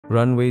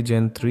Runway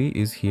Gen 3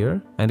 is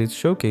here, and it's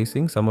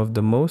showcasing some of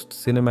the most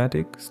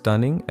cinematic,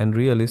 stunning, and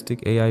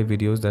realistic AI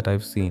videos that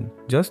I've seen.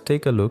 Just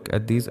take a look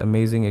at these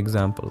amazing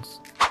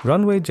examples.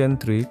 Runway Gen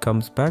 3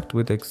 comes packed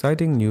with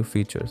exciting new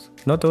features.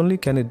 Not only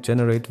can it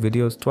generate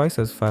videos twice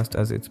as fast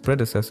as its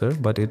predecessor,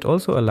 but it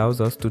also allows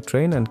us to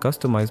train and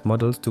customize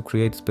models to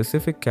create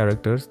specific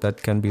characters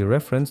that can be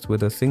referenced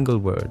with a single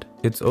word.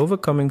 It's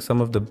overcoming some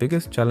of the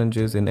biggest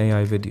challenges in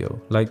AI video,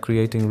 like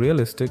creating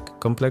realistic,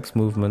 complex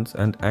movements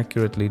and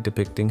accurately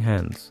depicting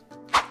hands.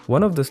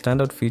 One of the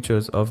standout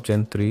features of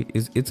Gen 3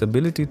 is its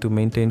ability to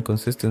maintain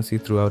consistency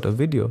throughout a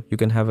video. You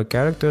can have a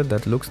character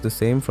that looks the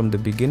same from the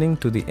beginning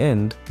to the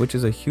end, which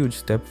is a huge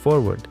step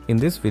forward. In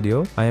this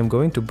video, I am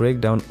going to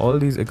break down all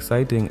these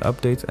exciting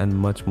updates and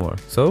much more.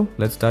 So,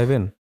 let's dive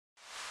in.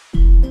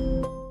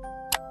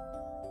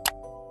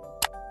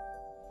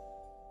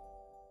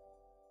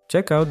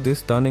 Check out this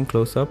stunning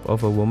close-up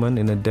of a woman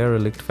in a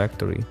derelict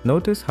factory.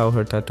 Notice how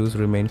her tattoos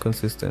remain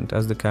consistent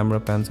as the camera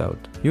pans out.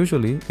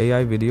 Usually,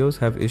 AI videos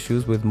have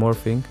issues with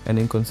morphing and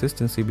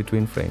inconsistency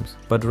between frames,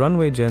 but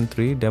Runway Gen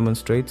 3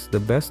 demonstrates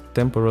the best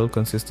temporal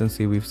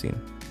consistency we've seen.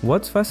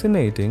 What's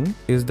fascinating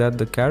is that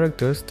the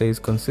character stays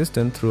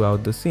consistent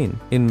throughout the scene.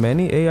 In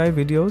many AI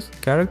videos,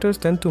 characters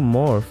tend to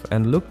morph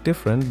and look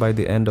different by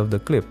the end of the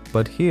clip,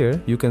 but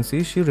here you can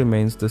see she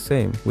remains the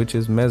same, which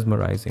is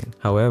mesmerizing.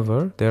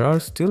 However, there are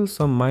still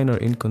some minor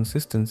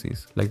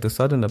inconsistencies, like the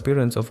sudden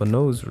appearance of a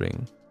nose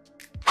ring.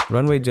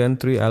 Runway Gen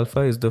 3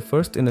 Alpha is the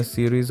first in a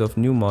series of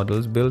new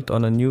models built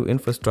on a new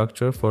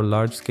infrastructure for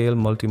large-scale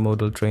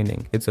multimodal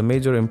training. It's a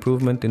major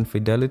improvement in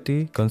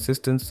fidelity,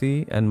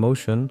 consistency, and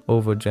motion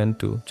over Gen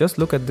 2. Just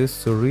look at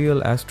this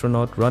surreal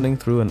astronaut running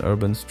through an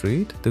urban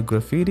street. The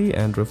graffiti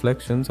and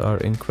reflections are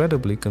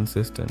incredibly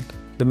consistent.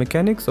 The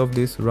mechanics of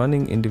this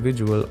running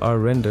individual are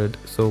rendered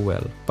so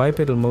well.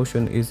 Bipedal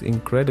motion is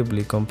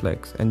incredibly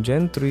complex, and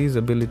Gen 3's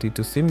ability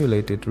to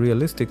simulate it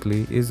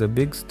realistically is a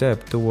big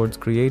step towards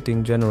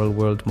creating general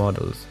world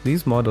models.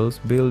 These models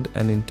build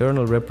an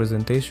internal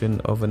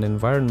representation of an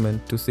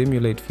environment to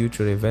simulate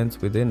future events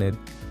within it.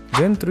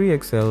 Gen 3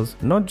 excels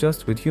not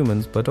just with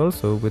humans but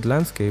also with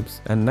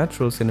landscapes and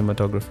natural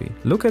cinematography.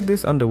 Look at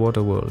this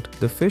underwater world.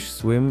 The fish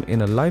swim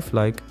in a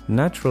lifelike,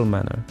 natural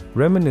manner,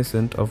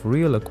 reminiscent of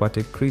real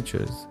aquatic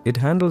creatures. It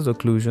handles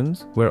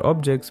occlusions, where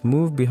objects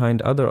move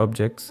behind other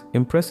objects,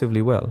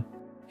 impressively well.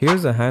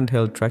 Here's a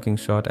handheld tracking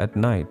shot at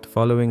night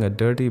following a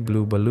dirty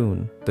blue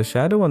balloon. The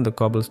shadow on the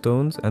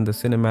cobblestones and the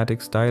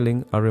cinematic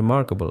styling are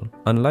remarkable.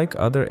 Unlike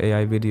other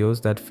AI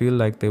videos that feel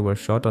like they were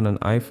shot on an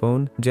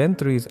iPhone, Gen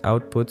 3's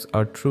outputs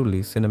are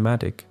truly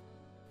cinematic.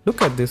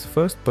 Look at this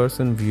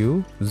first-person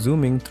view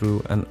zooming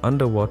through an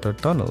underwater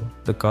tunnel.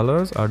 The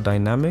colors are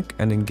dynamic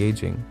and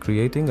engaging,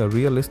 creating a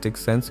realistic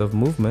sense of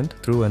movement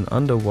through an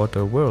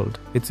underwater world.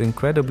 It's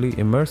incredibly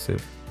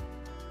immersive.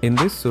 In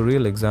this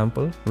surreal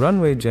example,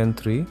 Runway Gen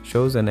 3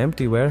 shows an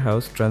empty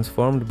warehouse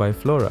transformed by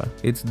Flora.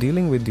 It's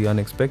dealing with the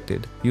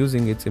unexpected,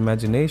 using its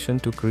imagination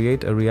to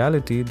create a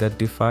reality that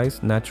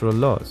defies natural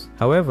laws.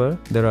 However,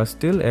 there are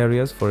still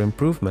areas for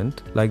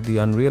improvement, like the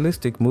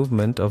unrealistic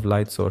movement of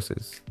light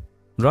sources.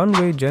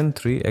 Runway Gen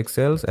 3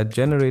 excels at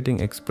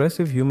generating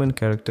expressive human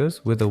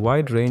characters with a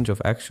wide range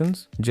of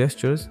actions,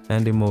 gestures,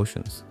 and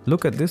emotions.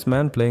 Look at this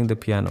man playing the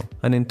piano,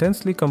 an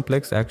intensely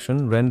complex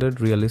action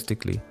rendered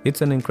realistically.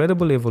 It's an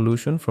incredible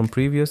evolution from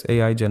previous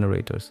AI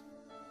generators.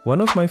 One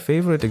of my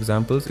favorite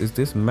examples is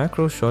this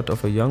macro shot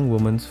of a young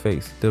woman's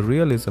face. The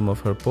realism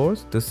of her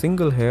pores, the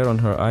single hair on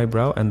her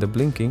eyebrow, and the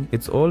blinking,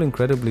 it's all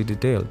incredibly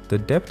detailed. The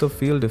depth of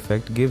field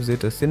effect gives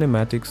it a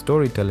cinematic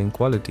storytelling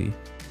quality.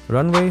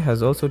 Runway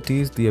has also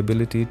teased the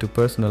ability to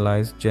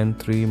personalize Gen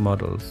 3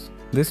 models.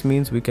 This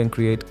means we can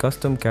create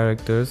custom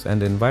characters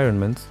and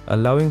environments,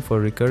 allowing for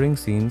recurring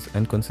scenes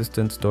and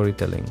consistent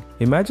storytelling.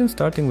 Imagine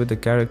starting with a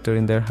character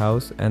in their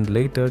house and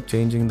later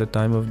changing the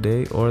time of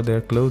day or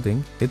their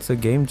clothing. It's a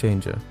game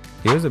changer.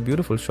 Here's a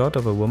beautiful shot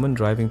of a woman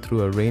driving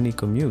through a rainy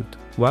commute.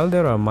 While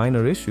there are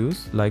minor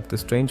issues, like the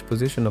strange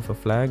position of a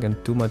flag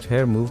and too much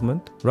hair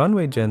movement,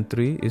 Runway Gen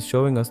 3 is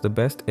showing us the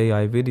best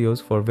AI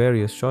videos for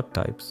various shot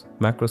types: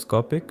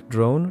 macroscopic,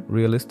 drone,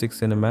 realistic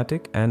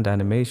cinematic, and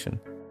animation.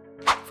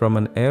 From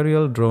an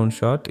aerial drone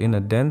shot in a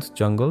dense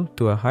jungle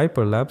to a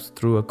hyperlapse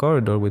through a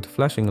corridor with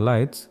flashing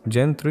lights,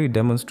 Gen 3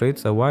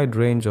 demonstrates a wide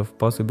range of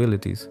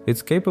possibilities.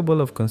 It's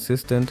capable of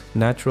consistent,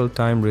 natural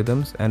time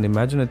rhythms and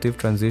imaginative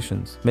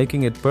transitions,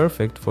 making it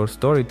perfect for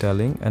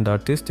storytelling and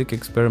artistic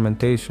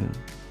experimentation.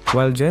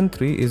 While Gen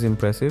 3 is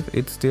impressive,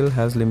 it still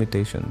has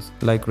limitations,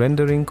 like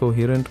rendering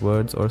coherent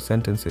words or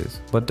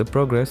sentences, but the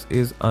progress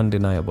is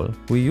undeniable.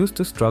 We used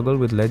to struggle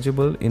with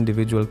legible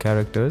individual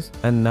characters,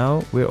 and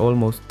now we're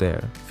almost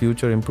there.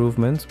 Future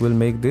improvements will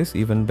make this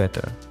even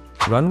better.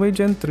 Runway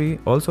Gen 3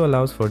 also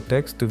allows for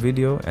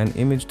text-to-video and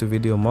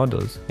image-to-video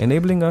models,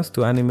 enabling us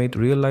to animate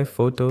real-life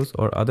photos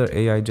or other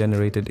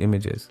AI-generated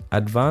images.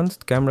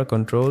 Advanced camera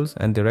controls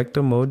and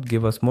director mode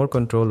give us more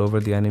control over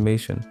the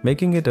animation,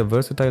 making it a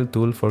versatile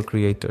tool for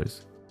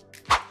creators.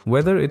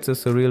 Whether it's a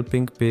surreal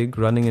pink pig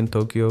running in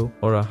Tokyo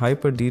or a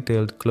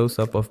hyper-detailed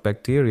close-up of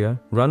bacteria,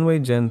 Runway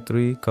Gen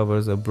 3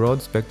 covers a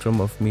broad spectrum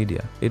of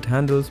media. It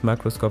handles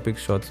macroscopic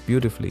shots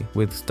beautifully,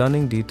 with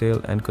stunning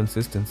detail and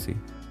consistency.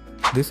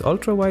 This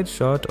ultra-wide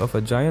shot of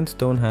a giant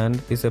stone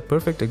hand is a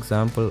perfect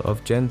example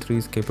of Gen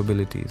 3's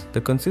capabilities.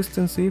 The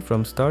consistency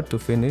from start to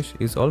finish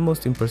is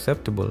almost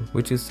imperceptible,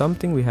 which is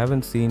something we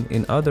haven't seen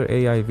in other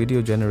AI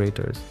video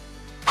generators.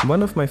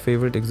 One of my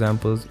favorite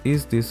examples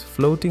is this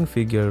floating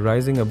figure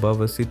rising above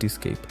a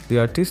cityscape. The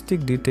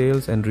artistic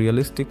details and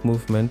realistic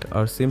movement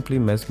are simply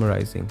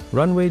mesmerizing.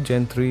 Runway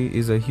Gen 3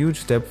 is a huge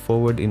step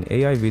forward in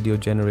AI video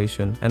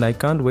generation, and I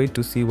can't wait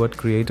to see what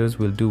creators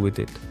will do with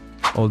it.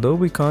 Although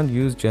we can't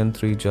use Gen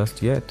 3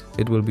 just yet,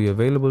 it will be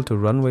available to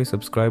Runway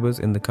subscribers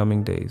in the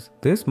coming days.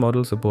 This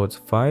model supports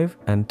 5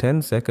 and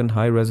 10-second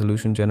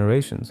high-resolution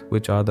generations,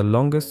 which are the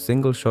longest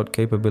single-shot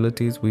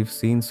capabilities we've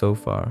seen so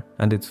far.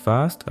 And it's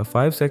fast. A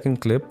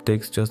 5-second clip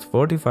takes just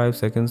 45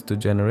 seconds to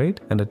generate,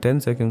 and a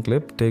 10-second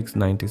clip takes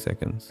 90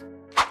 seconds.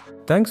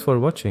 Thanks for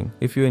watching.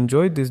 If you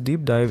enjoyed this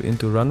deep dive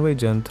into Runway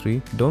Gen 3,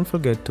 don't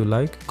forget to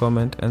like,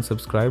 comment, and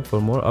subscribe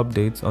for more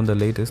updates on the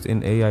latest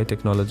in AI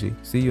technology.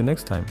 See you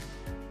next time.